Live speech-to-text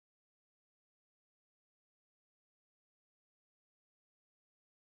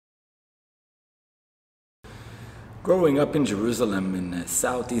Growing up in Jerusalem, in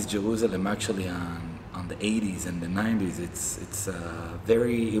Southeast Jerusalem, actually on the 80s and the 90s,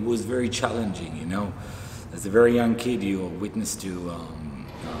 it was very challenging. As a very young kid, you witness to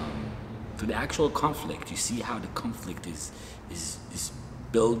the actual conflict. You see how the conflict is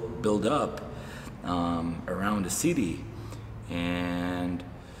build up around the city, and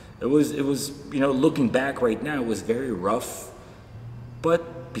it was looking back right now, it was very rough.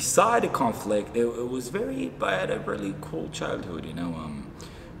 But beside the conflict, I had a really cool childhood,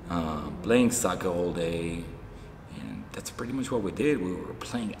 playing soccer all day, and that's pretty much what we did. We were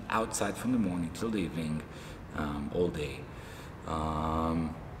playing outside from the morning till the evening, all day.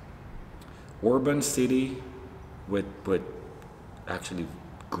 Urban city with actually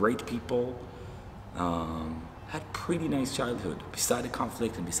great people. Had pretty nice childhood. Beside the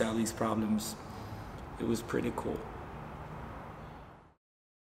conflict and beside these problems, it was pretty cool.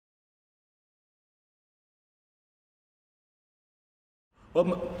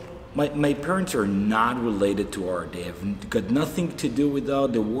 Well, my parents are not related to art. They have got nothing to do with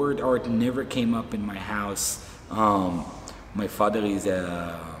art. The word art never came up in my house. My father he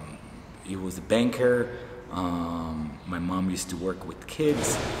was a banker. My mom used to work with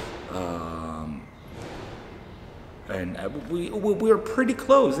kids. And we were pretty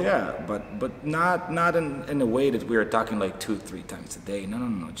close, yeah, but not in a way that we were talking like 2-3 times a day.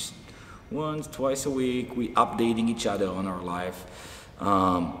 No, just once, twice a week. We updating each other on our life.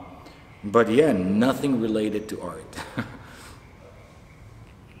 But yeah, nothing related to art.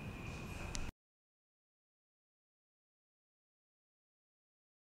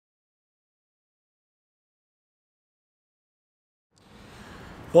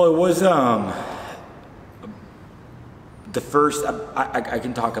 Well, it was the first. I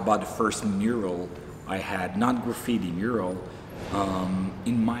can talk about the first mural I had, not graffiti mural,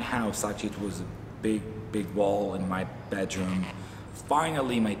 in my house. Actually, it was a big wall in my bedroom.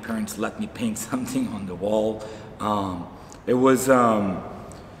 Finally, my parents let me paint something on the wall. It was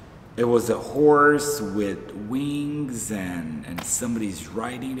a horse with wings, and somebody's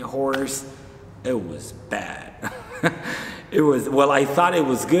riding the horse. It was bad. It was, well, I thought it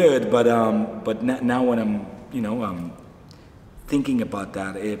was good, but now when I'm thinking about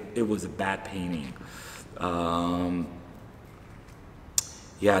that, it was a bad painting.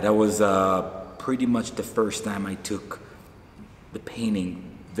 Yeah, that was pretty much the first time I took the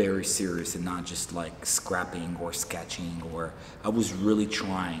painting very serious and not just like scrapping or sketching, or I was really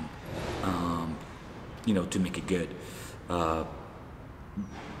trying, to make it good.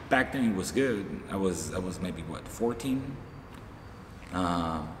 Back then it was good. I was maybe 14.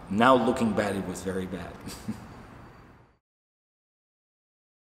 Now looking back, it was very bad.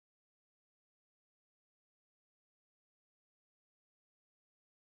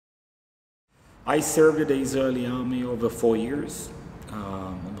 I served in the Israeli army over 4 years,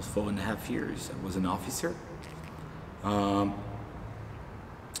 almost 4.5 years. I was an officer.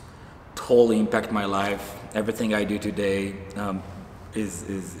 Totally impacted my life. Everything I do today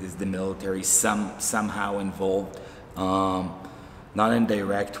is the military somehow involved. Not in a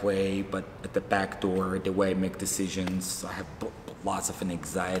direct way, but at the back door, the way I make decisions. I have lots of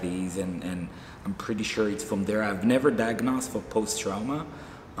anxieties, and I'm pretty sure it's from there. I've never diagnosed for post-trauma.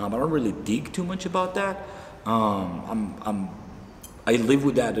 I don't really dig too much about that. I live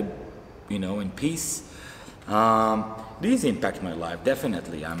with that, in peace. These impact my life,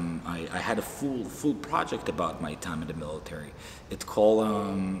 definitely. I had a full project about my time in the military. It's called,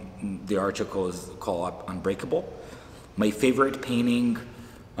 the article is called Unbreakable. My favorite painting,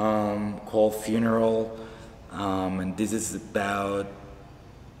 called Funeral, and this is about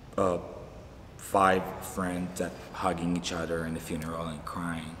 5 friends that hugging each other in the funeral and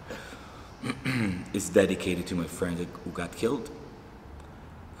crying. It's dedicated to my friend who got killed.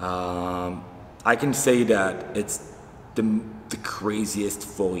 I can say that it's the craziest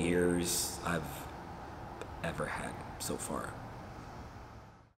 4 years I've ever had so far.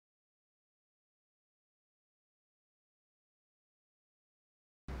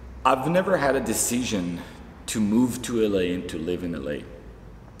 I've never had a decision to move to LA and to live in LA.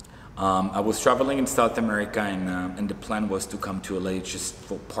 I was traveling in South America, and the plan was to come to LA just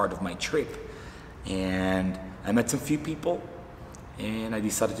for part of my trip. And I met some few people, and I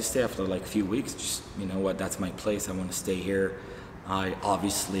decided to stay after like a few weeks. Just, you know what, that's my place, I want to stay here. I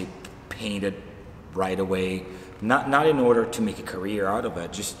obviously painted right away, not in order to make a career out of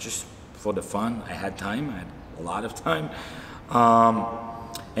it, just for the fun. I had time, I had a lot of time.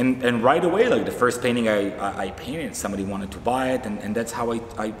 And right away, like the first painting I painted, somebody wanted to buy it, and that's how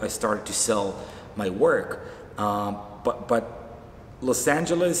I started to sell my work. But Los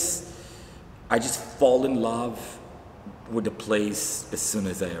Angeles, I just fall in love with the place as soon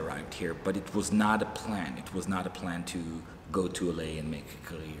as I arrived here, but it was not a plan. It was not a plan to go to LA and make a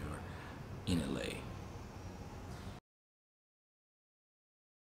career in LA.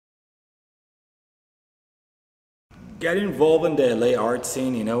 Get involved in the LA art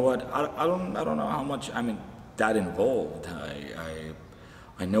scene, you know what? I don't know how much I'm that involved.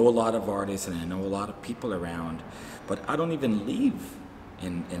 I know a lot of artists and I know a lot of people around, but I don't even live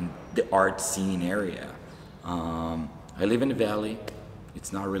in the art scene area. I live in the Valley.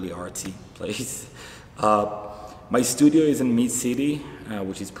 It's not really artsy place. My studio is in Mid City,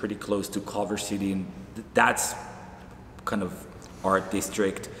 which is pretty close to Culver City, and that's kind of art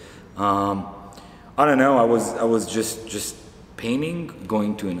district. I don't know. I was just painting,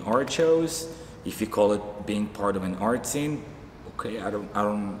 going to an art shows. If you call it being part of an art scene, okay. I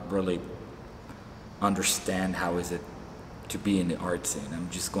don't really understand how is it to be in the art scene. I'm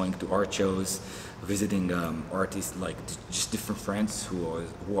just going to art shows, visiting artists, like just different friends who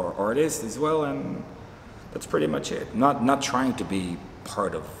are artists as well, and that's pretty much it. Not trying to be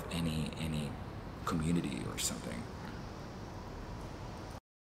part of any community or something.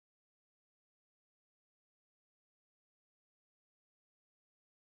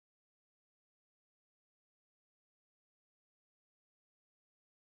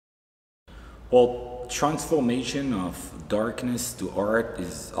 Well, transformation of darkness to art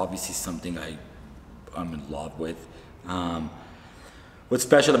is obviously something I'm in love with. What's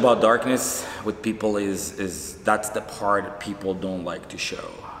special about darkness with people is that's the part people don't like to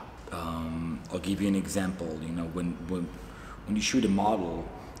show. I'll give you an example. You know, when you shoot a model,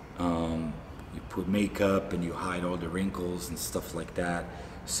 you put makeup and you hide all the wrinkles and stuff like that.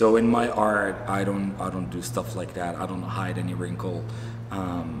 So in my art, I don't do stuff like that. I don't hide any wrinkle.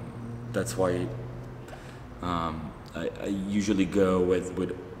 That's why I usually go with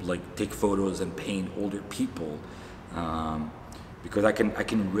like take photos and paint older people, because I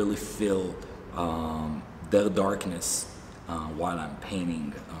can really feel their darkness while I'm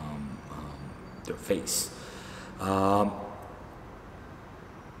painting their face.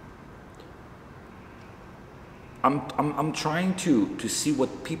 I'm trying to see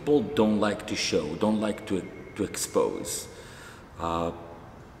what people don't like to show, don't like to expose.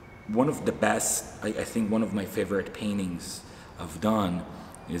 One of the best, I think one of my favorite paintings I've done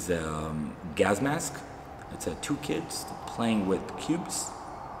is a gas mask. It's two kids playing with cubes,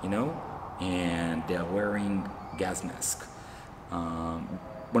 you know, and they're wearing gas mask.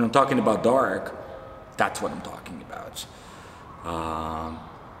 When I'm talking about dark, that's what I'm talking about.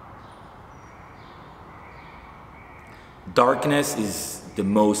 Darkness is the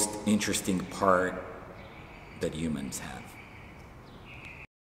most interesting part that humans have.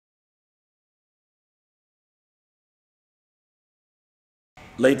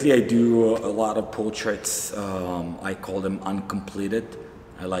 Lately I do a lot of portraits. I call them uncompleted.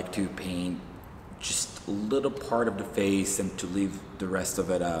 I like to paint just a little part of the face and to leave the rest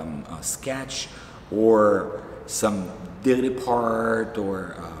of it a sketch or some dirty part,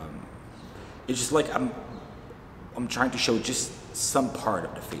 or it's just like I'm trying to show just some part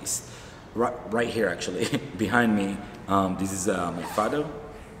of the face. Right here actually, behind me, this is my father.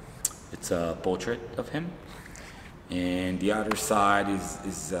 It's a portrait of him. And the other side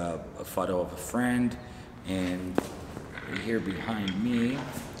is a photo of a friend, and here behind me,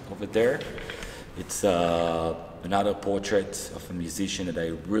 over there, it's another portrait of a musician that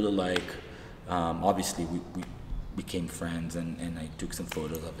I really like. Obviously, we became friends, and I took some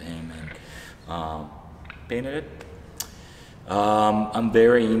photos of him and painted it. I'm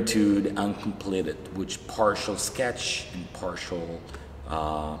very into the uncompleted, which partial sketch and partial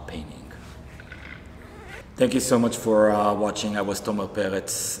painting. Thank you so much for watching. I was Tomer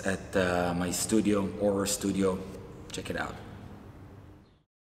Peretz at my studio, horror studio. Check it out.